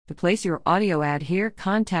To place your audio ad here,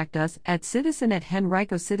 contact us at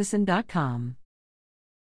citizen@henricocitizen.com.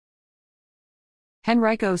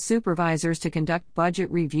 Henrico Supervisors to conduct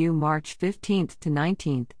budget review March 15th to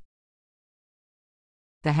 19th.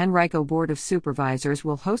 The Henrico Board of Supervisors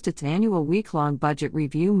will host its annual week-long budget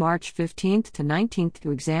review March 15th to 19th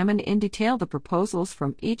to examine in detail the proposals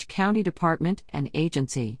from each county department and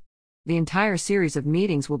agency. The entire series of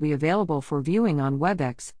meetings will be available for viewing on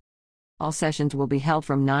WebEx. All sessions will be held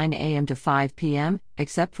from 9 a.m. to 5 p.m.,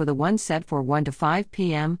 except for the one set for 1 to 5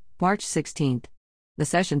 p.m., March 16th. The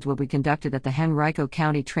sessions will be conducted at the Henrico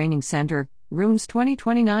County Training Center, rooms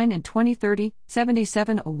 2029 and 2030,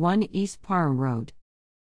 7701 East Parham Road.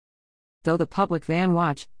 Though the public van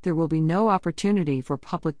watch, there will be no opportunity for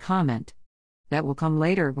public comment. That will come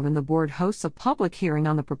later when the board hosts a public hearing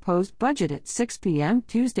on the proposed budget at 6 p.m.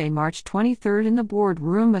 Tuesday, March 23rd in the board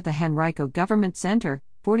room at the Henrico Government Center,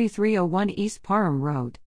 4301 East Parham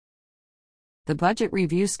Road. The budget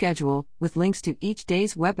review schedule, with links to each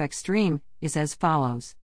day's WebEx stream, is as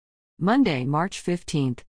follows. Monday, March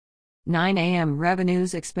 15th. 9 a.m.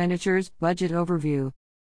 Revenues, Expenditures, Budget Overview.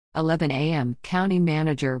 11 a.m. County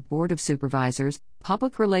Manager, Board of Supervisors,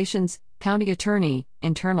 Public Relations, County Attorney,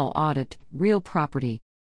 Internal Audit, Real Property.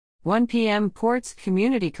 1 p.m. Courts,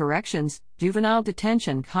 Community Corrections, Juvenile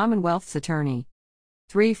Detention, Commonwealth's Attorney.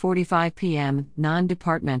 3:45 p.m.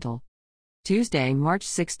 Non-Departmental. Tuesday, March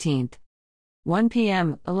 16th. 1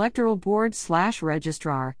 p.m. Electoral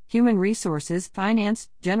Board/Registrar, Human Resources, Finance,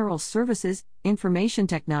 General Services, Information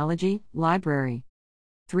Technology, Library.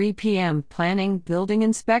 3 p.m. Planning, Building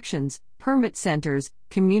Inspections, Permit Centers,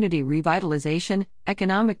 Community Revitalization,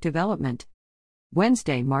 Economic Development.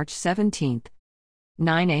 Wednesday, March 17th.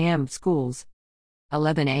 9 a.m. Schools.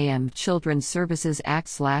 11 a.m. Children's Services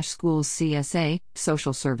Act/Schools CSA,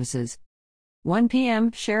 Social Services. 1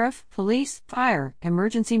 p.m. Sheriff, Police, Fire,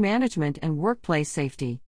 Emergency Management and Workplace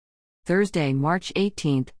Safety. Thursday, March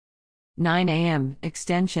 18th. 9 a.m.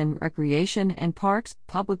 Extension, Recreation and Parks,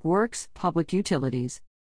 Public Works, Public Utilities.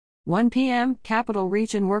 1 p.m. Capital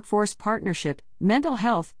Region Workforce Partnership, Mental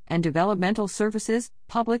Health and Developmental Services,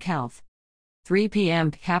 Public Health. 3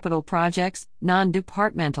 p.m. Capital Projects,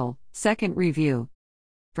 Non-Departmental, Second Review.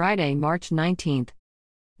 Friday, March 19th.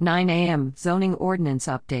 9 a.m. Zoning Ordinance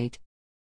Update.